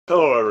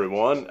Hello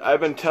everyone,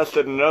 I've been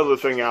testing another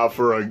thing out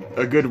for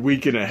a good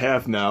week and a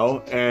half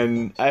now,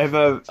 and I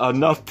have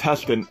enough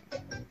testing.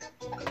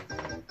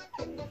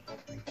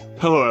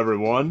 Hello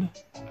everyone,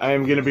 I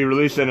am going to be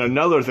releasing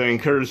another thing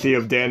courtesy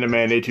of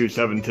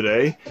Dan827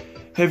 today.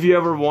 Have you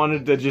ever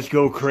wanted to just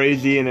go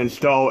crazy and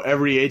install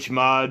every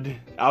HMOD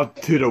out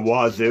to the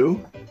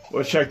wazoo?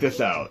 Well, check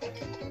this out.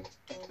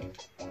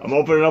 I'm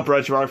opening up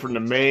RetroArch from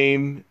the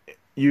MAME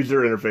user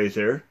interface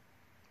here.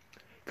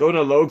 Go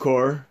to low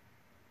core.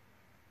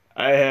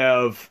 I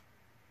have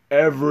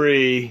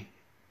every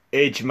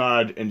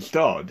HMOD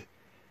installed.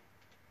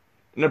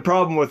 And the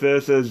problem with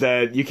this is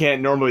that you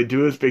can't normally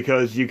do this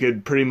because you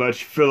could pretty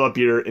much fill up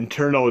your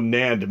internal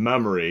NAND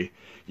memory.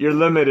 You're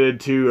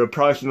limited to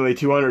approximately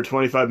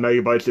 225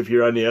 megabytes if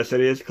you're on the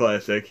SNES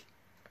Classic,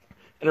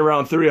 and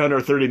around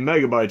 330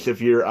 megabytes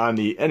if you're on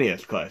the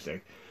NES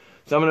Classic.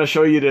 So I'm going to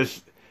show you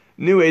this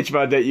new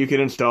HMOD that you can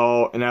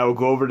install, and I will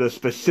go over the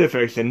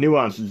specifics and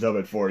nuances of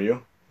it for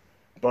you.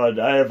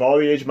 But I have all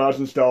the HMODs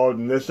installed,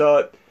 and this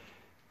HMOD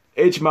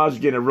is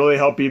going to really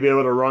help you be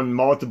able to run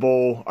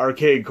multiple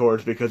arcade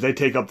cores because they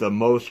take up the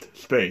most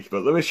space.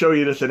 But let me show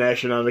you this in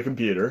action on the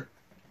computer.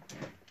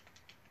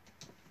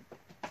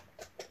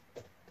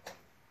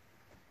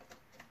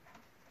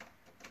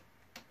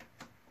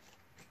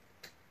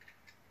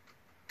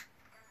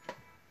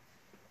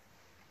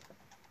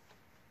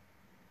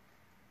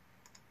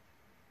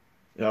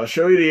 Now I'll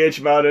show you the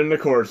HMOD in the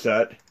core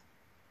set.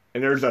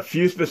 And there's a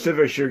few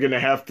specifics you're going to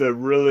have to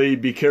really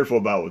be careful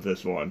about with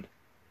this one.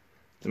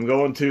 So I'm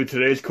going to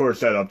today's core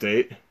set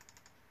update.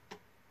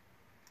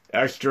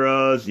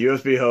 Extras,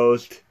 USB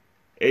host,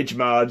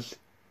 HMODs.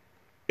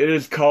 It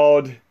is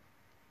called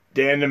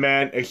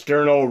Dan827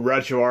 External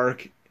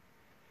RetroArch.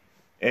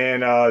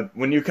 And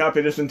when you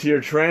copy this into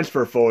your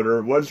transfer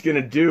folder, what it's going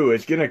to do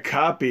is going to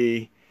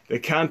copy the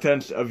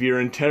contents of your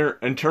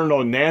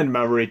internal NAND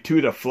memory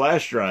to the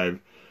flash drive.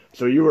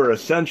 So you are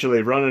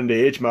essentially running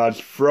the HMODs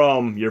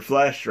from your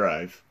flash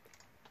drive.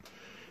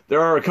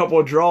 There are a couple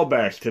of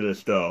drawbacks to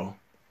this though.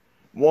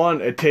 One,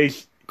 it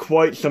takes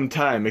quite some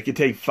time. It could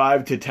take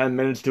 5 to 10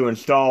 minutes to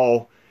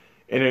install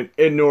an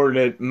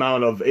inordinate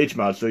amount of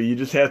HMODs. So you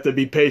just have to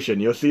be patient.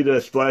 You'll see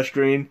the splash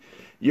screen.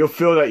 You'll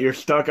feel that you're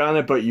stuck on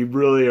it, but you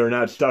really are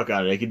not stuck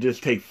on it. It could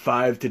just take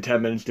 5 to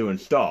 10 minutes to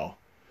install.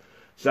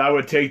 So I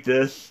would take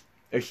this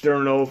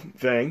external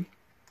thing.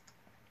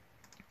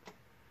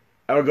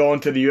 I would go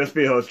into the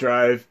USB host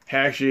drive,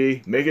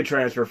 hakchi, make a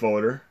transfer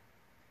folder.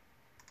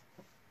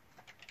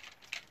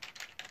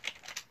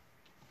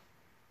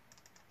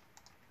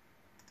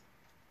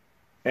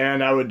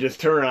 And I would just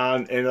turn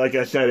on, and like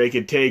I said, it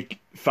could take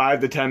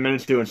 5 to 10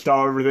 minutes to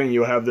install everything.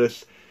 You'll have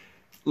this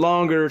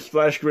longer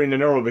splash screen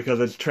than normal because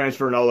it's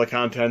transferring all the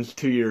contents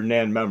to your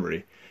NAND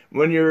memory.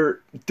 When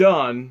you're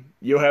done,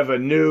 you'll have a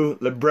new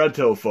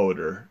libretto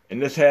folder, and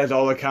this has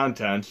all the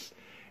contents.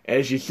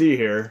 As you see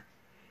here,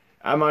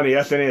 I'm on the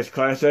SNES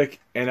Classic,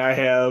 and I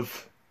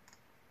have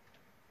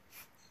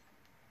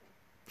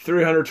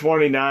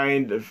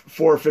 329 to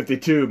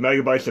 452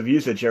 megabytes of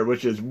usage here,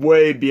 which is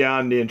way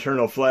beyond the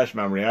internal flash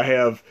memory. I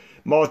have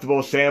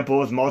multiple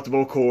samples,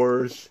 multiple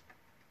cores.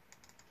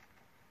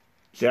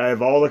 See, I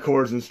have all the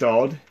cores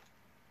installed.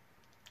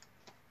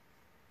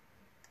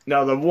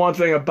 Now, the one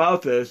thing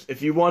about this,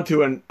 if you want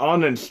to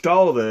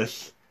uninstall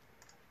this,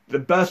 the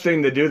best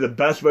thing to do, the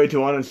best way to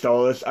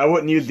uninstall this, I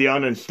wouldn't use the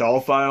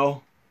uninstall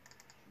file.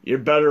 You're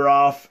better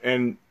off,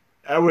 and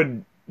I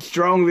would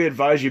strongly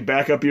advise you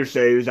back up your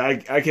saves. I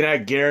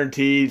cannot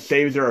guarantee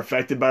saves are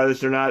affected by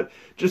this or not.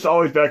 Just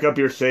always back up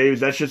your saves.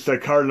 That's just a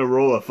cardinal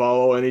rule to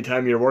follow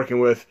anytime you're working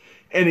with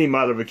any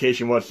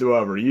modification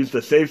whatsoever. Use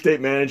the save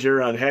state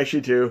manager on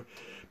hakchi 2.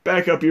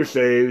 Back up your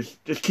saves.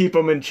 Just keep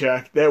them in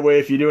check. That way,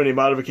 if you do any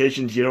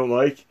modifications you don't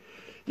like,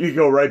 you can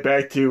go right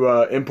back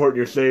to importing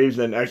your saves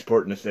and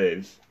exporting the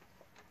saves.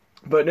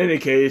 But in any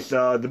case,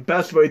 the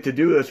best way to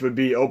do this would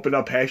be open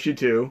up hakchi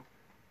 2.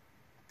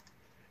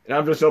 And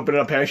I'm just opening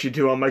up hakchi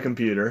 2 on my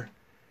computer.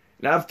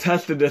 And I've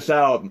tested this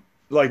out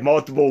like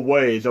multiple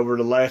ways over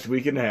the last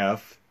week and a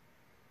half.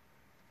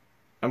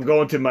 I'm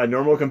going to my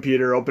normal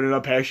computer, opening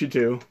up hakchi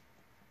 2.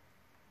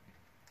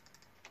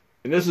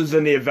 And this is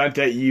in the event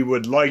that you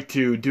would like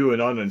to do an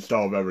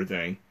uninstall of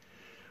everything.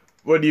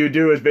 What you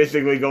do is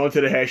basically go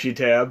into the hakchi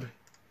tab.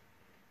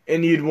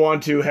 And you'd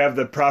want to have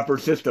the proper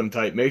system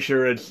type. Make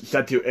sure it's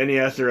set to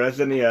NES or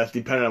SNES,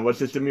 depending on what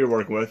system you're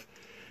working with.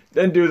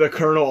 Then do the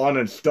kernel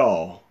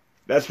uninstall.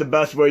 That's the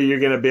best way you're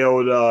going to be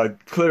able to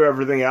clear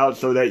everything out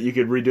so that you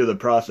could redo the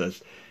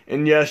process.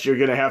 And yes, you're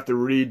going to have to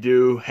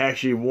redo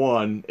hakchi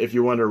 1 if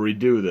you want to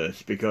redo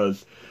this,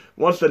 because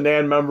once the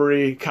NAND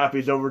memory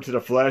copies over to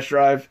the flash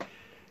drive,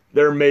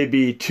 there may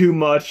be too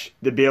much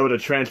to be able to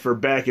transfer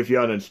back if you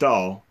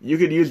uninstall. You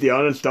could use the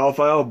uninstall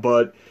file,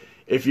 but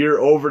if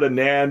you're over the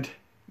NAND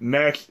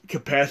max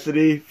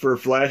capacity for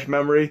flash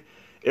memory,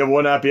 it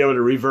will not be able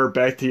to revert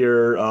back to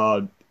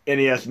your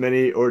NES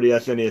Mini or the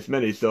SNES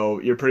Mini, so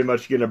you're pretty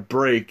much going to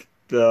break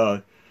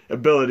the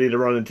ability to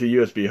run into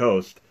USB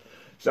host.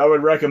 So I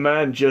would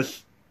recommend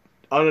just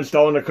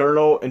uninstalling the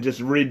kernel and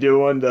just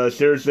redoing the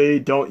seriously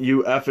don't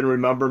you effing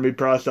remember me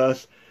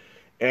process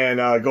and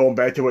going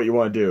back to what you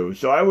want to do.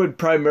 So I would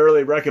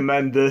primarily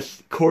recommend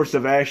this course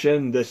of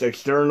action, this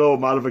external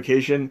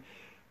modification,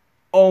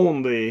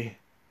 only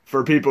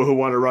for people who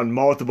want to run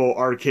multiple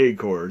arcade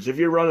cores. If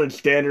you're running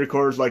standard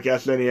cores like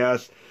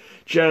SNES,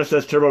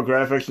 Genesis,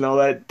 TurboGrafx, and all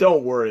that,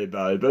 don't worry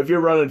about it. But if you're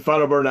running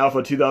Final Burn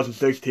Alpha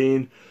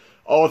 2016,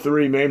 all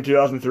three MAME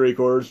 2003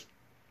 cores,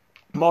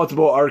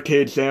 multiple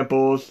arcade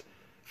samples,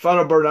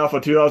 Final Burn Alpha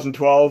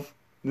 2012,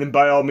 then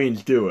by all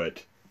means do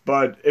it.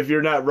 But if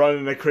you're not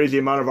running a crazy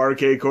amount of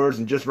arcade cores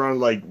and just running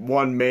like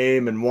one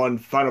MAME and one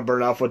Final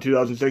Burn Alpha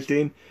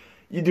 2016,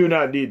 you do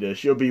not need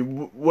this. You'll be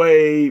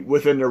way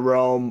within the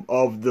realm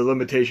of the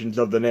limitations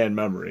of the NAND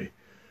memory.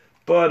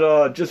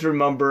 But just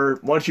remember,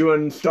 once you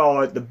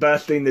install it, the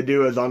best thing to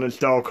do is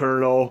uninstall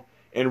kernel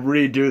and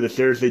redo the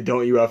seriously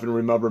don't you effing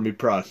remember me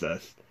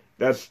process.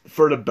 That's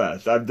for the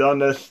best. I've done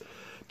this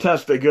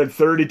test a good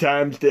 30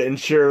 times to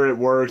ensure it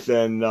works,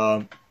 and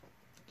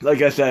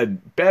like I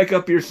said, back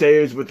up your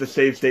saves with the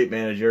Save State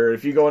Manager.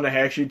 If you go into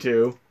HakchiMod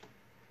 2,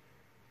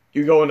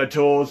 you go into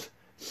Tools,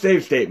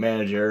 Save State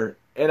Manager,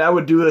 and I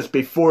would do this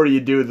before you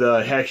do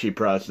the HakchiMod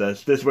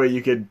process. This way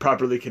you could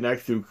properly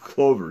connect through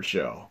Clover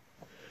Shell.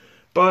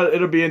 But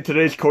it'll be in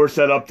today's core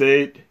set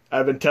update.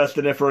 I've been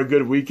testing it for a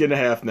good week and a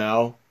half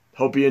now.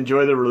 Hope you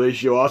enjoy the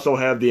release. You'll also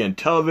have the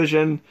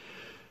Intellivision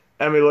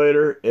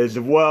emulator, as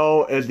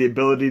well as the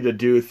ability to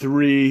do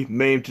 3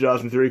 MAME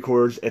 2003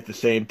 cores at the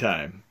same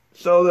time.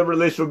 So the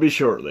release will be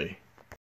shortly.